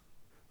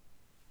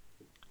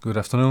Good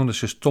afternoon,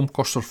 this is Tom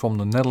Koster from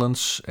the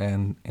Netherlands,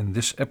 and in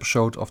this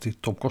episode of the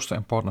Tom Koster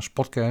 & Partners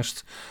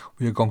podcast,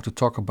 we are going to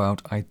talk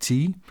about IT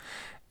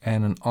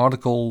and an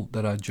article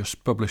that I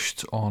just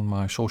published on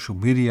my social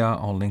media,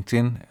 on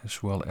LinkedIn,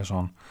 as well as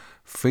on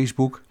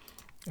Facebook.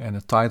 And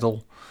the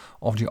title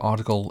of the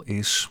article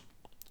is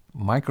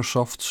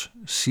Microsoft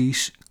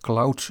sees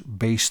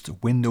cloud-based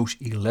Windows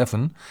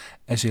 11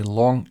 as a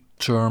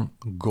long-term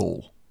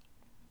goal.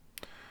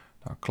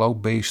 Now,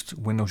 cloud-based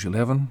Windows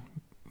 11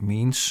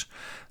 means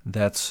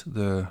that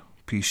the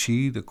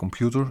PC, the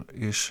computer,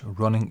 is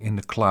running in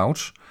the cloud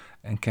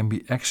and can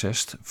be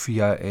accessed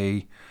via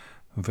a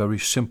very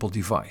simple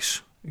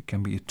device. It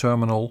can be a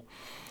terminal,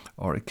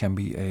 or it can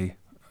be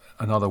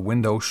another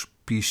Windows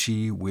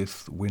PC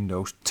with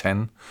Windows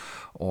 10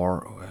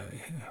 or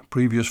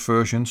previous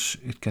versions.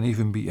 It can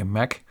even be a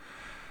Mac.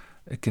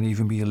 It can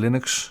even be a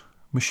Linux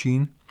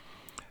machine.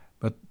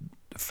 But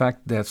the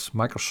fact that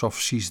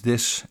Microsoft sees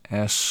this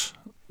as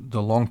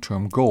the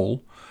long-term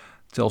goal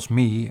tells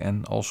me,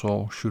 and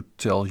also should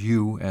tell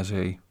you as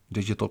a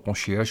digital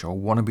concierge or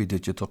wannabe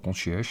digital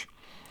concierge,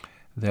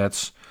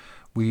 that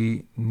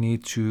we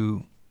need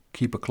to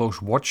keep a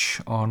close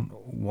watch on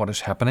what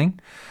is happening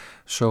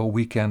so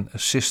we can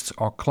assist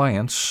our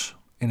clients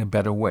in a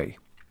better way.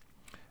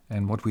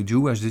 And what we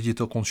do as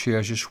digital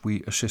concierges,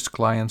 we assist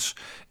clients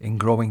in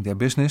growing their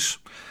business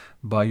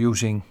by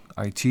using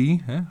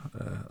IT,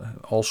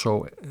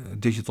 also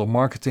digital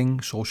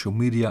marketing, social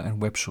media, and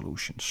web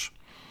solutions.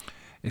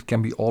 It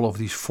can be all of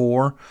these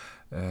four,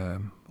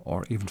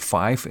 or even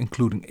five,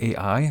 including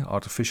AI,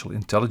 artificial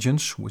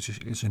intelligence, which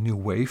is a new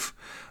wave,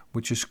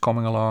 which is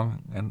coming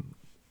along and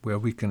where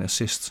we can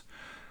assist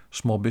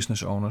small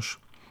business owners.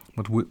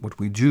 But what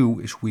we do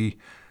is we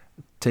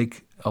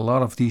take a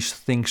lot of these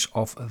things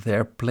off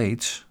their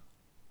plate,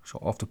 so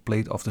off the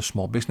plate of the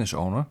small business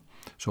owner,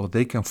 so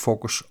they can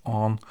focus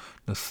on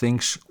the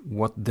things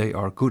what they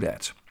are good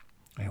at.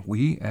 And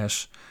we,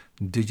 as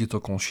digital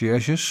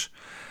concierges,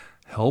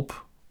 help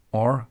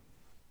our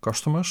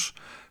customers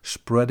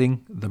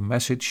spreading the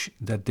message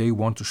that they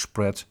want to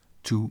spread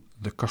to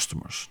the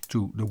customers,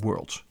 to the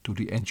world, to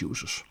the end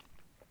users.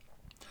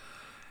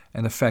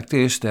 And the fact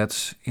is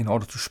that in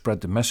order to spread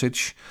the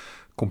message,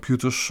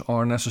 computers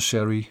are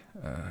necessary,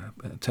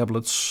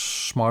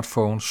 tablets,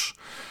 smartphones,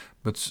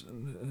 but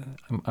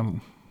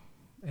I'm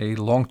a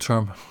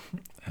long-term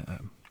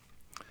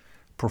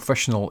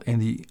professional in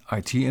the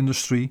IT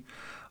industry.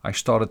 I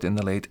started in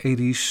the late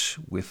 80s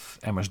with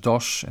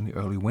MS-DOS and the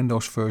early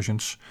Windows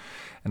versions,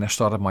 and I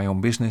started my own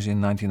business in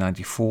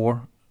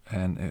 1994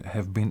 and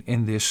have been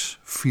in this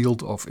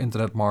field of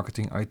internet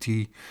marketing,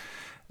 IT,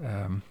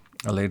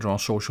 later on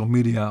social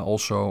media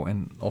also,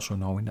 and also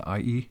now in the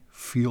IE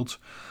field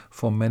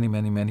for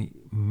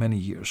many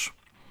years.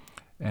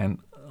 And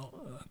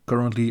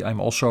currently I'm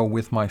also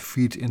with my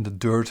feet in the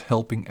dirt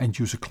helping end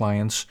user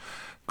clients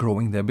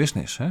growing their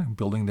business,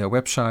 building their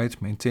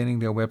website, maintaining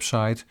their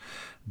website,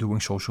 doing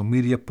social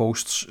media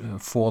posts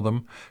for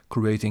them,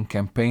 creating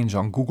campaigns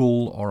on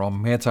Google or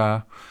on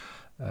Meta,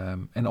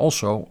 and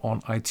also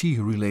on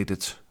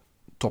IT-related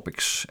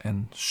topics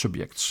and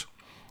subjects.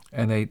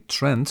 And a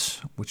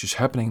trend which is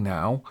happening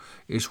now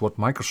is what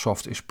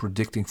Microsoft is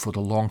predicting for the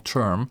long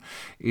term,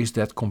 is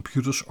that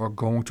computers are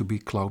going to be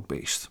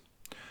cloud-based.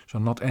 So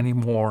not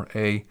anymore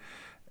a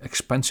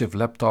expensive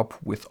laptop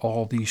with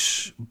all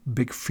these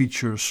big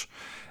features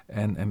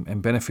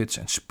and benefits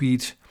and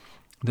speed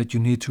that you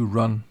need to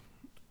run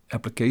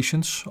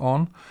applications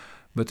on,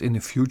 but in the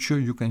future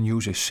you can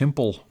use a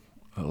simple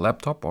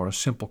laptop or a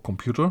simple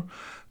computer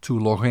to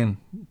log in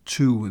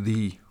to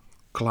the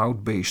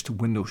cloud-based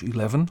Windows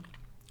 11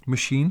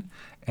 machine,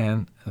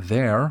 and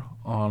there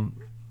on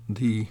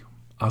the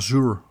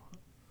Azure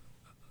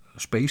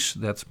space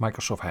that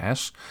Microsoft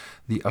has,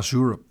 the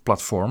Azure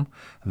platform,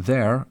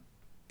 there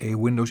a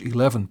Windows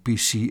 11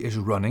 PC is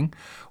running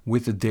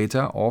with the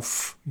data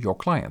of your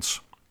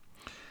clients.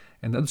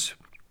 And that's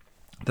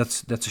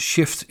a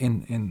shift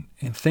in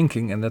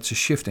thinking, and that's a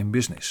shift in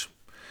business.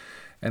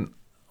 And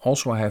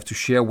also I have to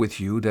share with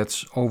you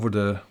that over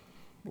the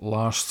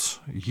last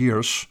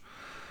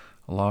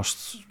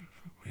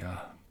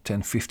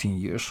 10, 15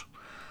 years,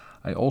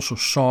 I also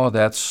saw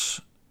that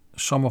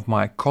some of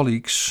my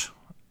colleagues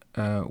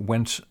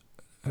went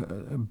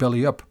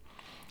belly up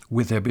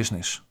with their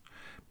business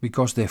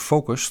because they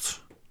focused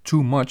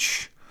too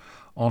much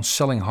on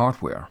selling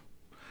hardware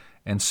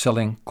and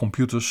selling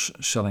computers,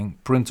 selling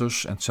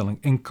printers, and selling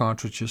ink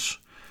cartridges.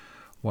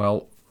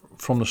 While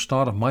from the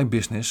start of my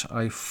business,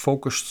 I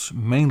focused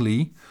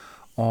mainly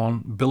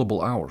on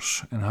billable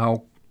hours and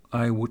how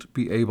I would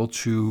be able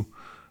to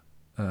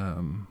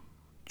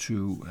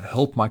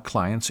help my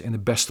clients in the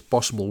best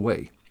possible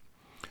way.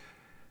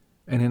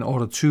 And in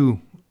order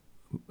to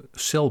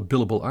sell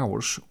billable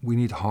hours, we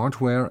need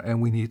hardware and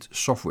we need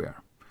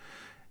software.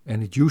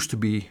 And it used to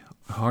be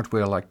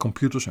hardware like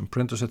computers and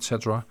printers,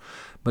 etc.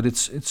 But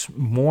it's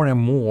more and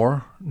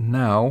more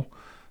now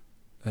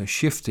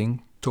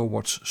shifting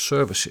towards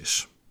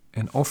services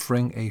and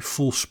offering a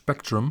full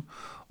spectrum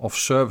of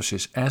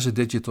services as a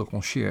digital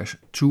concierge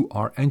to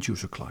our end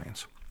user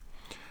clients.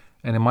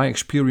 And in my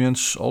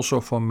experience,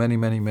 also for many,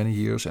 many, many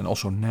years, and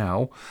also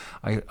now,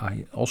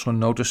 I also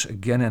notice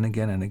again and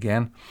again and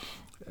again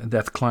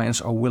that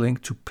clients are willing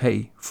to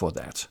pay for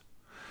that.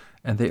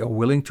 And they are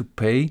willing to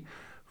pay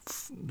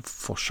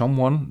for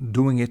someone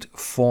doing it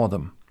for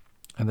them.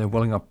 And they're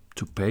willing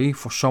to pay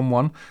for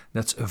someone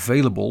that's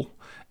available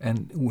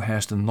and who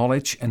has the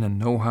knowledge and the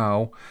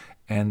know-how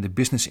and the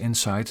business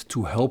insight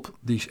to help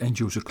these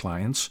end-user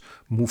clients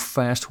move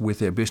fast with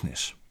their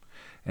business.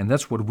 And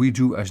that's what we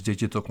do as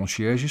digital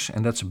concierges,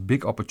 and that's a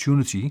big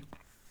opportunity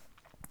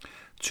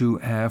to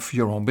have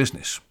your own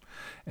business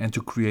and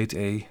to create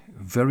a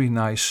very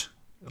nice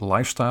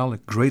lifestyle, a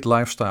great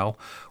lifestyle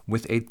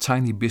with a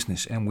tiny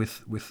business and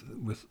with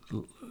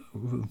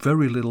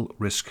very little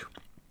risk.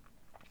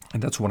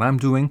 And that's what I'm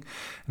doing,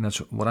 and that's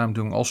what I'm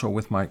doing also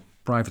with my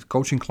private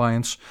coaching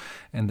clients,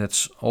 and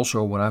that's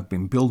also what I've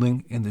been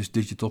building in this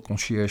digital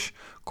concierge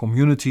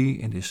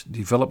community, in this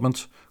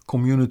development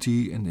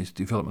community, in this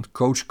development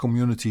coach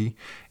community,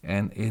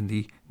 and in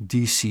the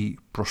DC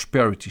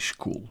Prosperity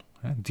School.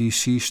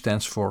 DC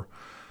stands for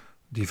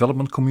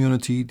Development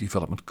Community,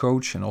 Development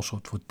Coach, and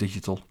also for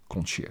Digital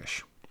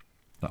Concierge.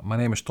 Now, my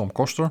name is Tom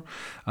Koster.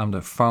 I'm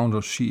the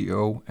founder,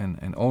 CEO,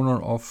 and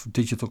owner of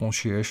Digital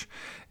Concierge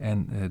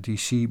and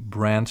DC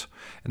brand.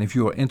 And if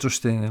you are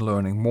interested in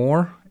learning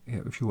more,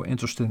 if you are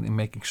interested in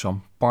making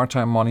some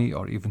part-time money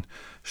or even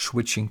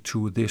switching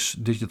to this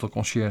Digital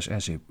Concierge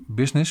as a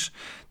business,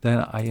 then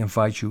I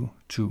invite you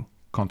to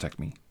contact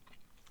me.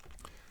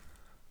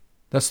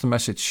 That's the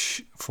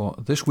message for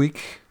this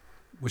week.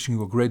 Wishing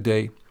you a great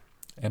day,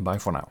 and bye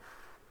for now.